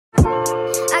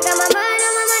got my mind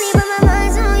on my money, but my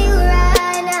mind's on you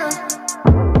right now.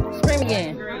 Scream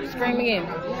again. Scream again.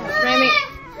 Scream it.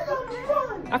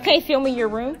 Okay, film me your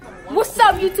room. What's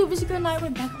up, YouTube? It's your girl Night.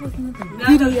 We're back with another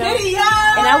video.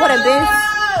 And I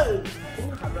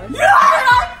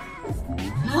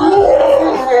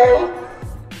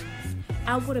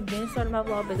would have been starting my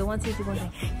vlog, but the one teacher was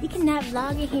like, you cannot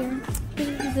vlog in here.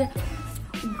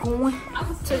 Going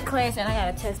to class, and I got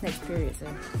a test next period, so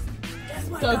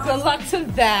good luck to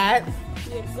that.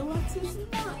 Yeah, good luck to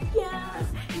that. Yeah.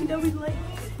 You know we like.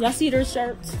 Y'all see their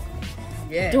shirts?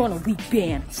 Yeah. They're on a weak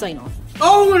band. Sign on.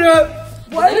 Oh, what up?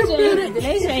 Wait a minute.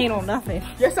 Denasia ain't on nothing.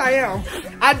 Yes, I am.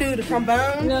 I do the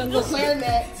trombone, the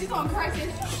clarinet. She's gonna crack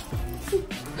it.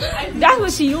 That's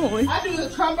what she on. I do the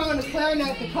trombone, the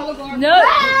clarinet, the color guard. No.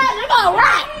 They're gonna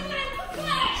rat.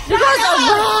 They're gonna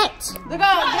rat. They're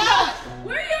gonna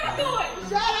Where y'all going?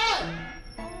 shut up.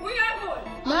 Where y'all going?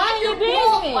 Mind your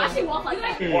business. Why she walk like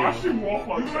that?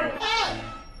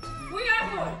 Where y'all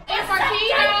going? It's our key.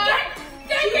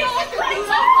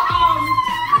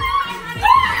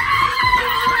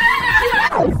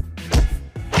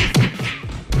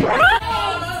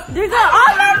 They got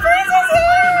all my princess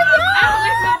here.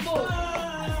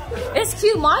 It's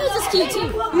cute. Mine is just cute too.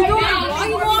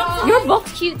 Your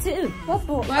book's cute too. What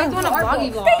book? Why doing a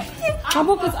vloggy vlog? My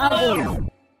book is ugly.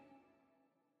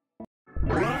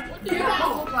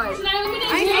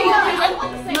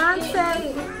 Mine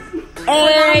say.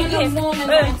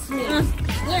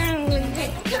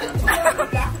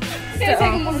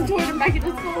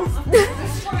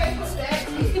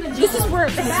 This is where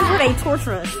they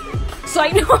torture us. So I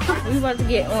know we about to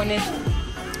get on this.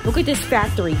 Look at this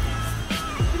factory.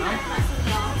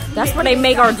 That's where they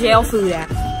make our jail food at.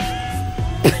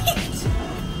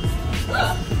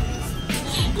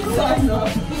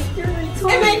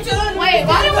 Wait,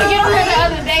 why did we get on here the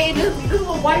other day and this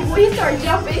little white boy started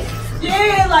jumping?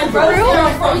 Yeah, like bro,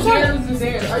 from here to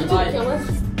there. Are you trying to kill us?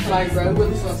 Like bro,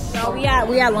 with some. No,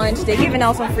 we at lunch. They're giving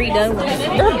out some free donuts.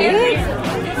 They're big.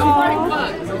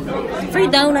 Free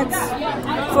donuts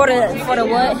for the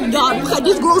what? God, look at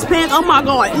this girl's pants. Oh my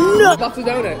god, no. Box of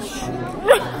donuts.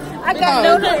 I got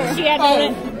donuts. She had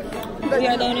donut. You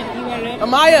got donut. You got donut.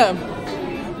 Amaya.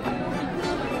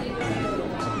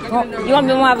 Oh, you want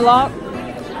me on my vlog?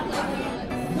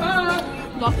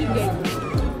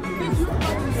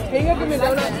 Can you give me a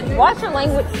donut? Watch your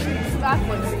language. I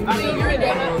mean, you're a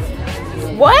donut.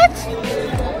 What?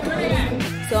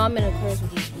 So I'm in a class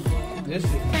with these people. This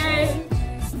is.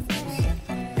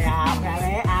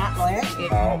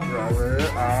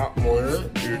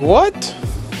 What?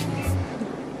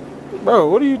 Bro,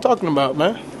 what are you talking about,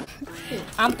 man?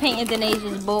 I'm painting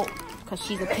Denasia's boat because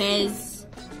she's a Pez.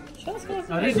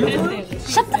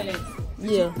 Shut the.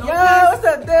 Yeah. Yo, what's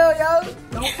up, Dale, yo?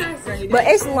 But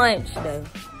it's lunch though.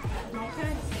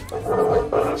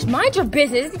 Mind your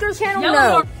business. It's your channel.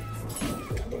 No.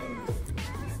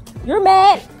 You're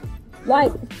mad.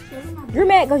 Like you're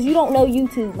mad because you don't know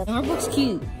YouTube. Like, our book's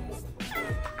cute.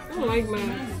 I don't like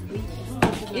mine.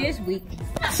 It is weak.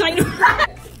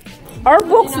 Our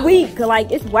book's weak.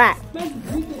 Like it's whack.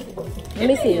 Let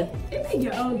me see. It make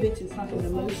your own bitches talking the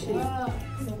most shit.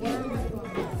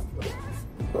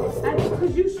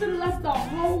 Cause you should have left the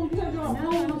whole. You had your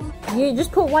whole. Yeah,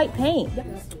 just put white paint. I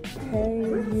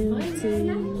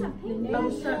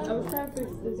was trying to fix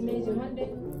this amazing Monday.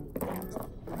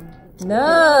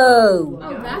 No.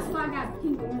 Oh, that's why I got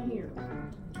pink on here.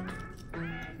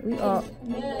 We are.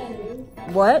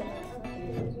 What?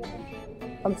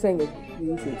 I'm singing a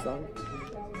YouTube song.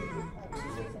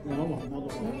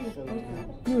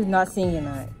 You was not singing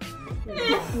that.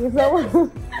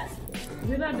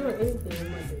 You're not doing anything on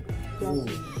Monday. No.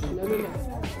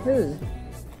 Who?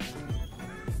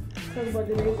 I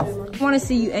want to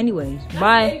see you anyways.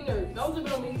 Bye. Don't look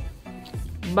at me.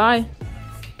 Bye.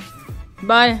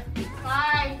 Bye.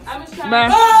 Bye. I'm just trying. Bye.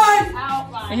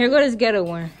 Out. Bye. And here go this ghetto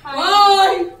one.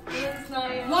 Bye!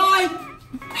 Bye.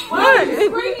 Bye!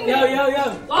 Yo.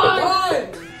 Bye.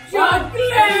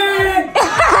 Chocolate.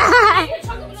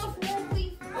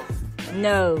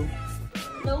 No.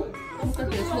 No.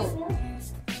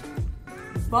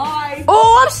 Bye!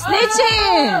 Oh, I'm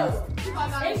snitching.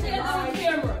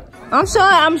 I'm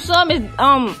sorry.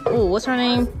 Oh, what's her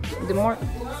name? Demar.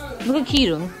 Look at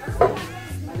Keto.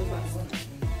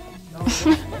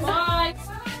 Bye.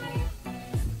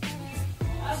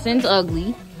 Sin's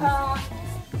ugly.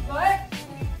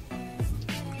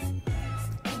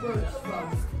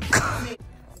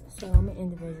 So I'm in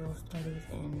individual studies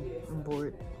and I'm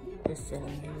bored just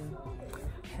sitting here.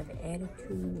 Have an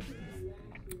attitude.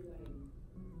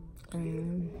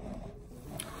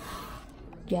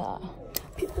 Yeah.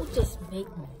 People just make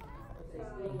me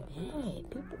mad.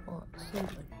 People are so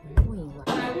annoying.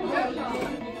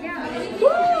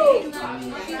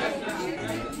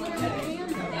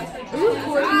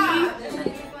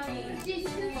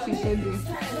 She said this.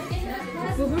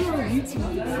 But we're on YouTube.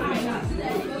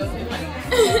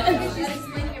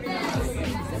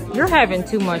 You're having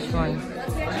too much fun.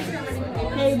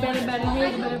 Hey, better.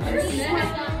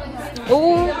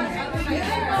 Ooh.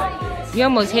 You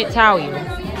almost hit Talia.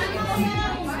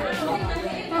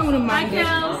 I wouldn't mind it,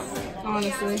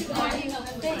 honestly.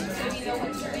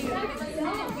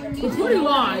 Reporting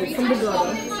live from the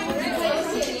gutter.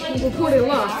 Reporting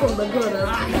live from the gutter.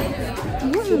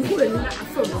 Reporting live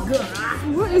from the gutter.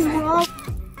 What is wrong?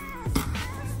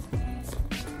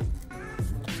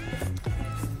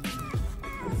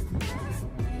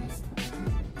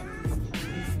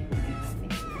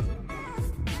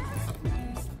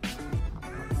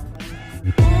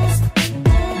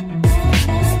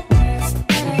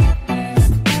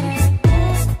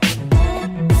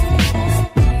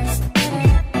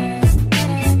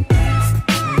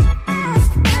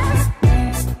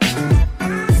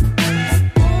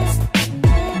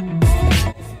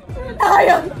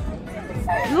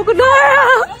 Look at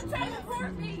that!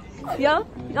 Yeah,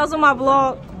 that's on my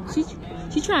vlog.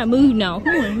 She trying to move now.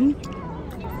 Come on.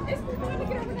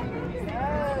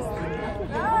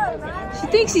 She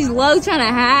thinks she's low, trying to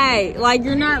hide. Like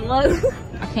you're not low.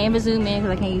 I can't even zoom in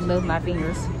because I can't even move my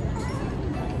fingers.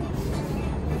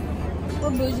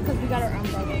 We're bougie because we got our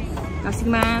umbrellas. I see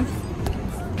mine.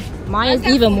 Maya's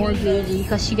even more bougie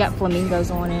because she got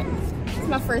flamingos on it. It's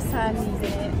my first time using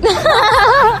it.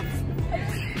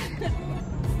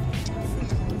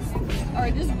 Or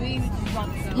just weave just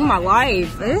bumps up. Oh my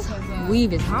life, this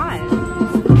weave is hot.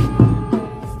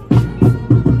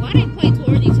 Why they play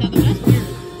towards each other? That's weird.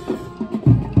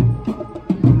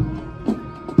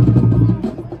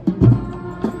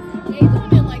 They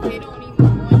doing it like they don't even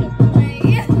want to play.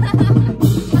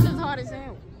 This is hard as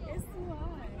hell. It's too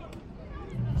hard.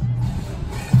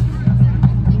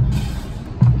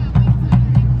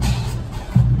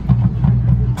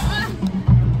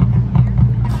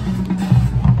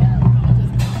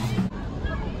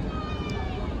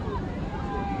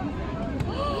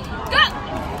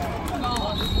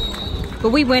 But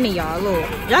we winning, y'all. Look,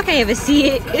 y'all can't even see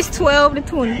it. It's 12 to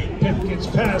 20. Gets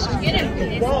past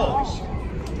the walls.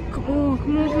 Come on,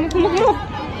 come on, come on, come on, come on.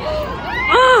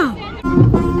 Ah!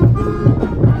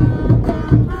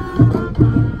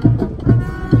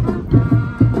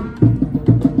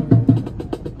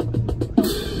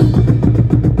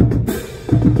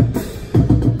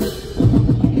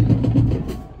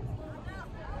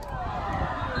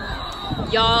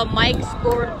 Y'all, Mike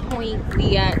scored a point.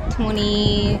 We got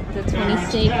 20 to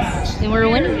 26, and we're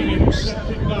winning.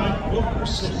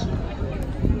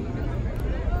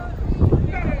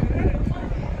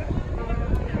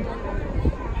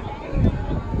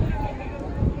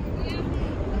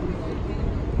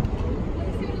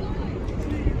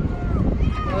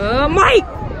 Mike!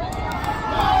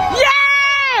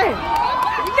 Yeah!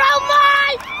 Go,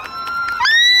 Mike!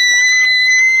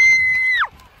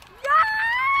 Yeah!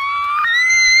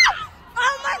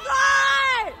 Oh my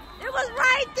God! It was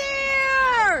right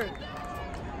there!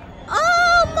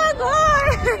 Oh my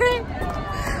God!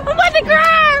 I'm about to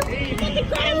cry! I'm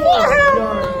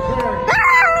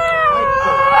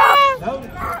about to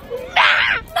cry!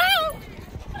 No!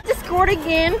 Just scored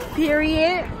again,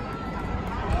 period.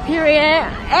 Period.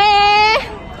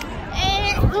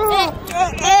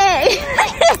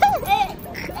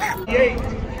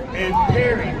 And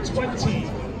Perry 20.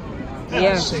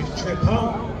 Yeah. Safe trip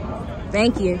home.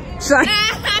 Thank you. Sorry.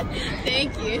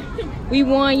 Thank you. We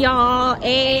won, y'all.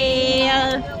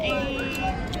 And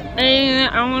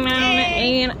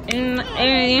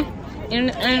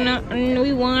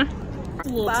we won.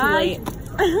 Bye.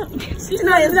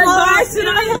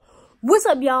 What's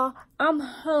up, y'all? I'm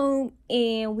home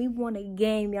and we won a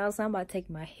game, y'all. So I'm about to take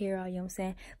my hair out, you know what I'm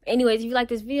saying? But anyways, if you like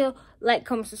this video, like,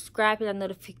 comment, subscribe, hit that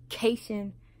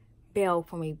notification bell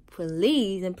for me,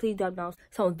 please. And please drop down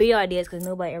some video ideas because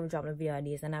nobody ever dropped no video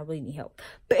ideas and I really need help.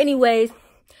 But anyways,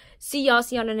 see y'all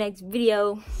in the next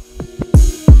video.